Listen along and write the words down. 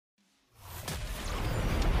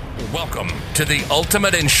Welcome to the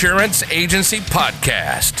Ultimate Insurance Agency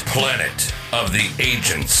Podcast, Planet of the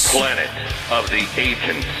Agents. Planet of the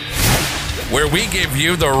Agents. Where we give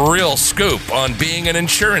you the real scoop on being an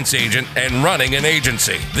insurance agent and running an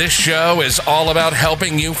agency. This show is all about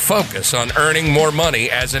helping you focus on earning more money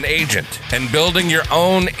as an agent and building your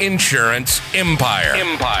own insurance empire.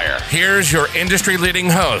 Here's your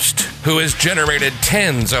industry-leading host, who has generated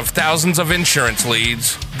tens of thousands of insurance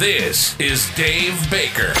leads. This is Dave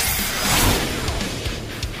Baker.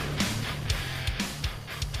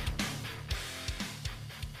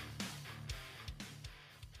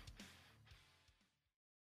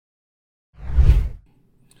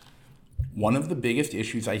 One of the biggest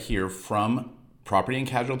issues I hear from property and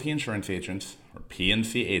casualty insurance agents, or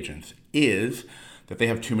P&C agents, is that they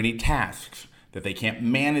have too many tasks, that they can't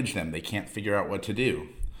manage them, they can't figure out what to do.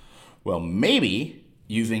 Well, maybe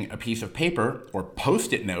using a piece of paper or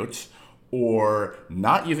Post-it notes, or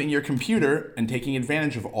not using your computer and taking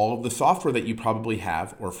advantage of all of the software that you probably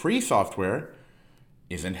have, or free software,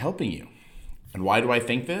 isn't helping you. And why do I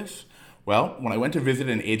think this? Well, when I went to visit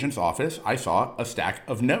an agent's office, I saw a stack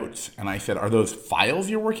of notes. And I said, "Are those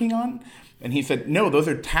files you're working on?" And he said, "No, those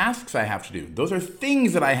are tasks I have to do. Those are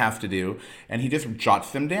things that I have to do." And he just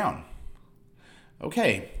jots them down.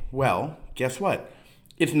 Okay, well, guess what?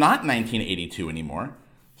 It's not 1982 anymore.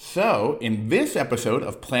 So in this episode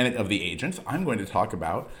of Planet of the Agents, I'm going to talk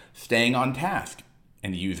about staying on task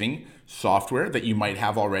and using software that you might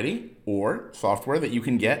have already or software that you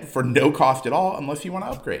can get for no cost at all unless you want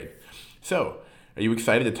to upgrade. So, are you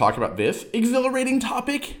excited to talk about this exhilarating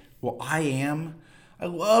topic? Well, I am. I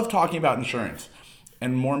love talking about insurance.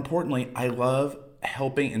 And more importantly, I love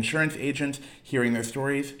helping insurance agents, hearing their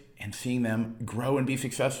stories, and seeing them grow and be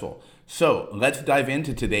successful. So, let's dive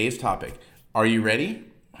into today's topic. Are you ready?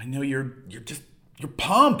 I know you're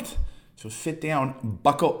pumped. So sit down,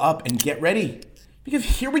 buckle up, and get ready.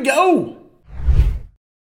 Because here we go.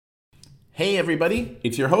 Hey everybody,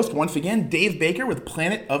 it's your host once again, Dave Baker with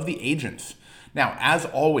Planet of the Agents. Now, as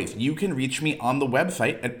always, you can reach me on the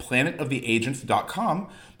website at planetoftheagents.com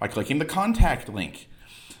by clicking the contact link.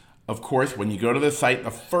 Of course, when you go to the site, the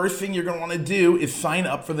first thing you're going to want to do is sign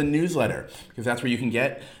up for the newsletter, because that's where you can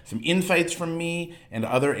get some insights from me and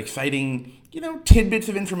other exciting, tidbits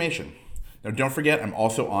of information. Now, don't forget, I'm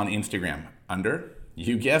also on Instagram under,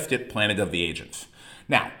 you guessed it, Planet of the Agents.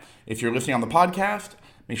 Now, if you're listening on the podcast,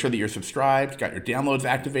 make sure that you're subscribed, got your downloads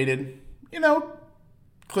activated,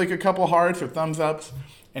 click a couple hearts or thumbs ups.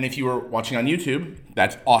 And if you are watching on YouTube,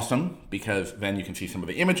 that's awesome, because then you can see some of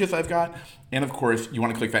the images I've got. And of course, you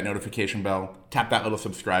want to click that notification bell, tap that little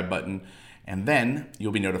subscribe button, and then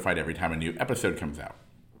you'll be notified every time a new episode comes out.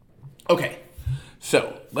 Okay,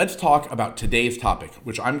 so let's talk about today's topic,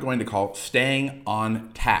 which I'm going to call staying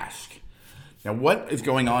on task. Now, what is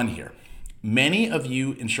going on here? Many of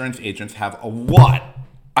you insurance agents have a lot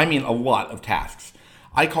of tasks.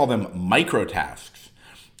 I call them micro tasks.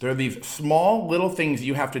 They're these small little things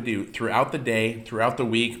you have to do throughout the day, throughout the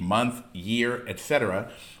week, month, year, etc.,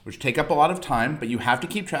 which take up a lot of time, but you have to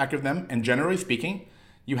keep track of them, and generally speaking,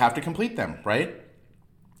 you have to complete them, right?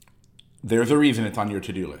 There's a reason it's on your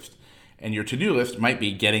to-do list, and your to-do list might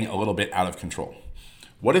be getting a little bit out of control.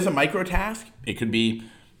 What is a micro task? It could be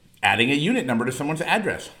adding a unit number to someone's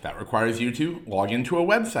address. That requires you to log into a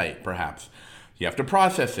website, perhaps. You have to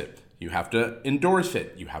process it. You have to endorse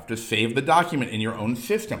it. You have to save the document in your own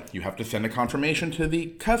system. You have to send a confirmation to the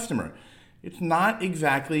customer. It's not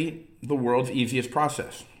exactly the world's easiest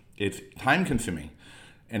process. It's time consuming.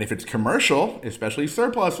 And if it's commercial, especially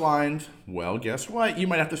surplus lines, well, guess what? You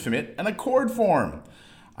might have to submit an accord form.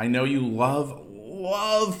 I know you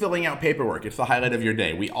love filling out paperwork. It's the highlight of your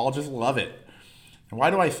day. We all just love it. And why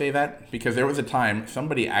do I say that? Because there was a time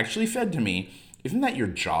somebody actually said to me, "Isn't that your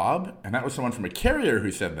job?" And that was someone from a carrier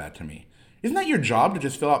who said that to me. "Isn't that your job to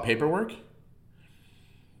just fill out paperwork?"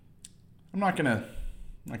 I'm not gonna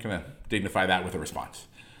dignify that with a response.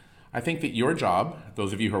 I think that your job,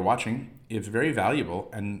 those of you who are watching, is very valuable,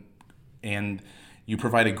 and you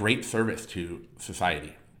provide a great service to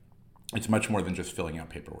society. It's much more than just filling out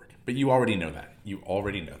paperwork. But you already know that.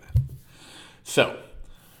 So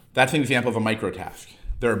that's an example of a micro task.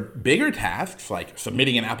 There are bigger tasks like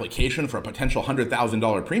submitting an application for a potential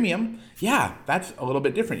 $100,000 premium. Yeah, that's a little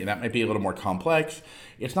bit different. That might be a little more complex.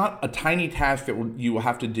 It's not a tiny task that you will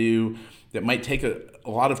have to do that might take a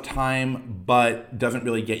lot of time but doesn't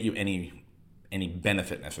really get you any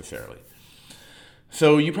benefit necessarily.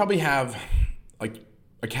 So you probably have like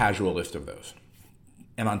a casual list of those.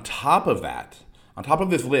 And on top of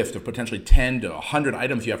this list of potentially 10 to 100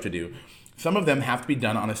 items you have to do, some of them have to be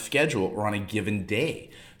done on a schedule or on a given day.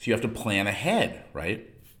 So you have to plan ahead, right?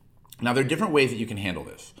 Now, there are different ways that you can handle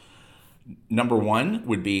this. Number one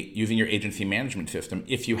would be using your agency management system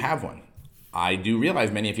if you have one. I do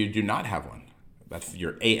realize many of you do not have one. That's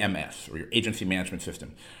your AMS, or your agency management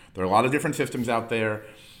system. There are a lot of different systems out there.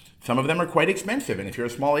 Some of them are quite expensive, and if you're a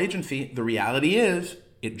small agency, the reality is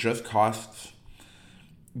it just costs,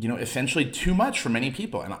 essentially too much for many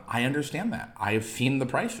people, and I understand that. I have seen the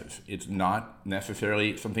prices. It's not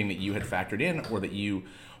necessarily something that you had factored in or that you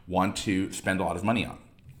want to spend a lot of money on.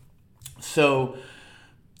 So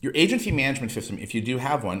your agency management system, if you do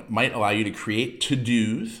have one, might allow you to create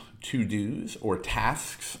to-dos or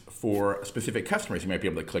tasks for specific customers. You might be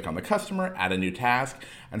able to click on the customer, add a new task,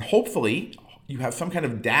 and hopefully you have some kind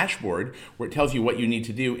of dashboard where it tells you what you need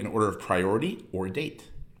to do in order of priority or date.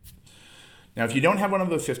 Now, if you don't have one of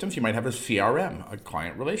those systems, you might have a CRM, a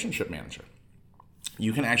client relationship manager.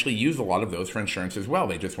 You can actually use a lot of those for insurance as well.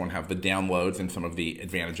 They just won't have the downloads and some of the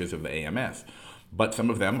advantages of the AMS. But some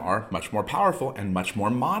of them are much more powerful and much more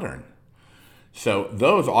modern. So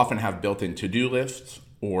those often have built-in to-do lists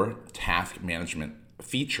or task management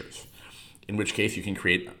features, in which case you can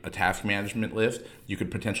create a task management list. You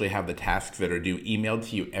could potentially have the tasks that are due emailed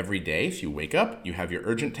to you every day. So you wake up, you have your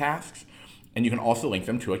urgent tasks, and you can also link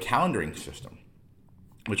them to a calendaring system,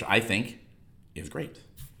 which I think is great.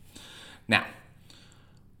 Now,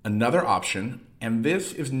 another option, and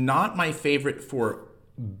this is not my favorite for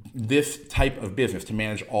this type of business to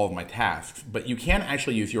manage all of my tasks, but you can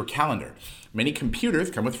actually use your calendar. Many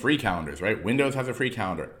computers come with free calendars, right? Windows has a free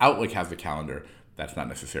calendar. Outlook has a calendar. That's not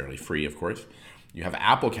necessarily free, of course. You have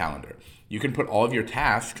Apple Calendar. You can put all of your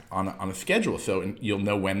tasks on a schedule, so you'll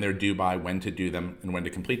know when they're due by, when to do them, and when to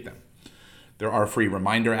complete them. There are free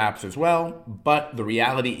reminder apps as well, but the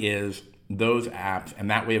reality is those apps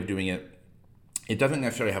and that way of doing it, it doesn't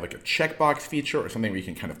necessarily have like a checkbox feature or something where you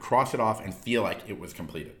can kind of cross it off and feel like it was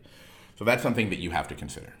completed. So that's something that you have to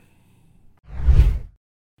consider.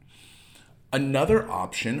 Another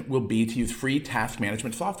option will be to use free task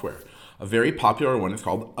management software. A very popular one is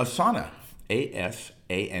called Asana,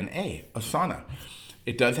 A-S-A-N-A, Asana.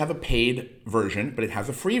 It does have a paid version, but it has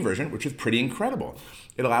a free version, which is pretty incredible.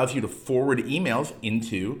 It allows you to forward emails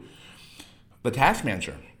into the task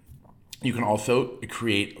manager. You can also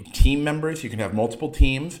create team members. You can have multiple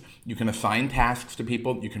teams. You can assign tasks to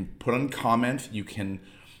people. You can put on comments. You can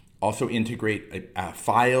also integrate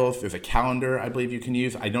files. There's a calendar I believe you can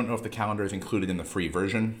use. I don't know if the calendar is included in the free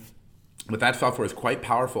version, but that software is quite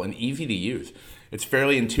powerful and easy to use. It's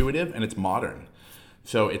fairly intuitive and it's modern.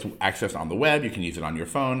 So it's accessed on the web. You can use it on your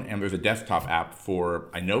phone. And there's a desktop app for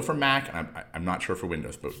Mac, and I'm not sure for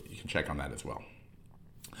Windows, but you can check on that as well.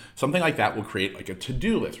 Something like that will create like a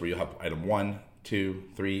to-do list where you'll have item 1, 2,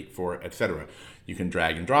 3, 4, etc. You can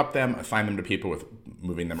drag and drop them, assign them to people with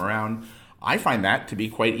moving them around. I find that to be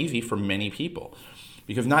quite easy for many people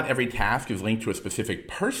because not every task is linked to a specific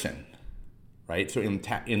person, right? So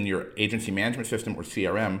in your agency management system or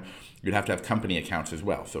CRM, you'd have to have company accounts as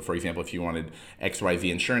well. So for example, if you wanted XYZ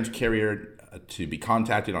insurance carrier to be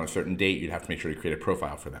contacted on a certain date, you'd have to make sure to create a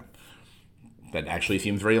profile for them. That actually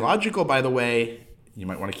seems very logical, by the way. You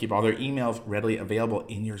might want to keep all their emails readily available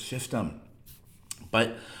in your system.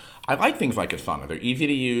 But I like things like Asana. They're easy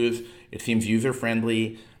to use. It seems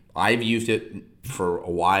user-friendly. I've used it for a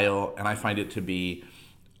while, and I find it to be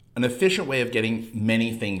an efficient way of getting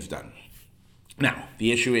many things done. Now,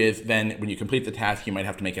 the issue is then when you complete the task, you might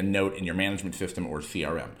have to make a note in your management system or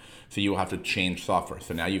CRM. So you will have to change software.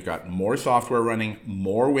 So now you've got more software running,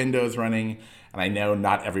 more windows running, and I know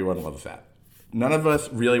not everyone loves that. None of us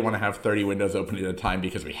really want to have 30 windows open at a time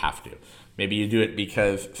because we have to. Maybe you do it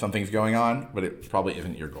because something's going on, but it probably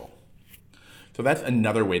isn't your goal. So that's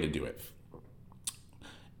another way to do it.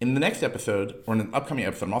 In the next episode, or in an upcoming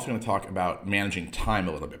episode, I'm also going to talk about managing time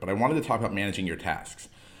a little bit, but I wanted to talk about managing your tasks.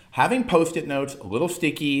 Having Post-it notes, little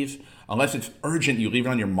stickies, unless it's urgent, you leave it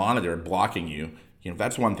on your monitor blocking you,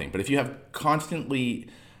 that's one thing. But if you're constantly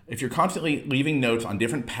leaving notes on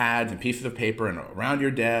different pads and pieces of paper and around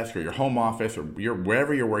your desk or your home office or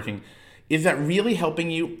wherever you're working, is that really helping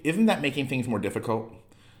you? Isn't that making things more difficult?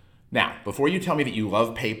 Now, before you tell me that you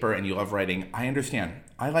love paper and you love writing, I understand.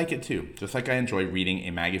 I like it too, just like I enjoy reading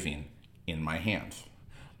a magazine in my hands.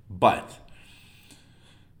 But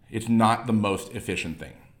it's not the most efficient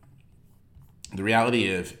thing. The reality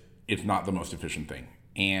is, it's not the most efficient thing,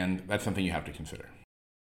 and that's something you have to consider.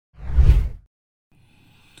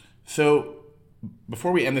 So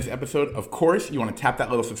before we end this episode, of course, you want to tap that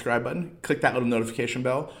little subscribe button, click that little notification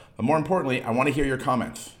bell, but more importantly, I want to hear your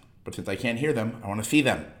comments. But since I can't hear them, I want to see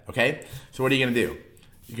them, okay? So what are you going to do?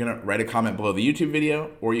 You're going to write a comment below the YouTube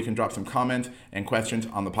video, or you can drop some comments and questions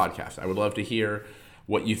on the podcast. I would love to hear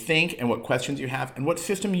what you think and what questions you have and what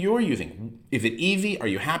system you're using. Is it easy? Are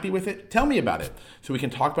you happy with it? Tell me about it so we can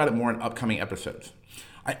talk about it more in upcoming episodes.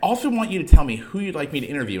 I also want you to tell me who you'd like me to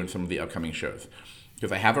interview in some of the upcoming shows,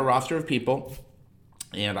 because I have a roster of people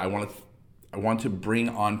and I want to bring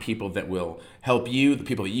on people that will help you, the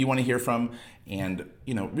people that you want to hear from, and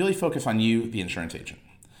really focus on you, the insurance agent.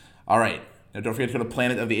 All right. Now don't forget to go to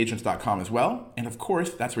planetoftheagents.com as well. And of course,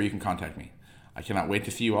 that's where you can contact me. I cannot wait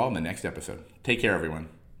to see you all in the next episode. Take care, everyone.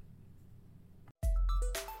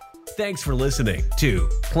 Thanks for listening to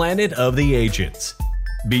Planet of the Agents.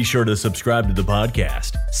 Be sure to subscribe to the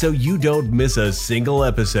podcast so you don't miss a single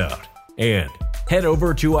episode. And head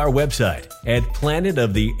over to our website at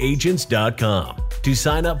planetoftheagents.com to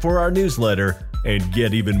sign up for our newsletter and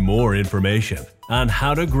get even more information on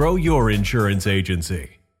how to grow your insurance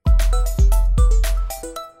agency.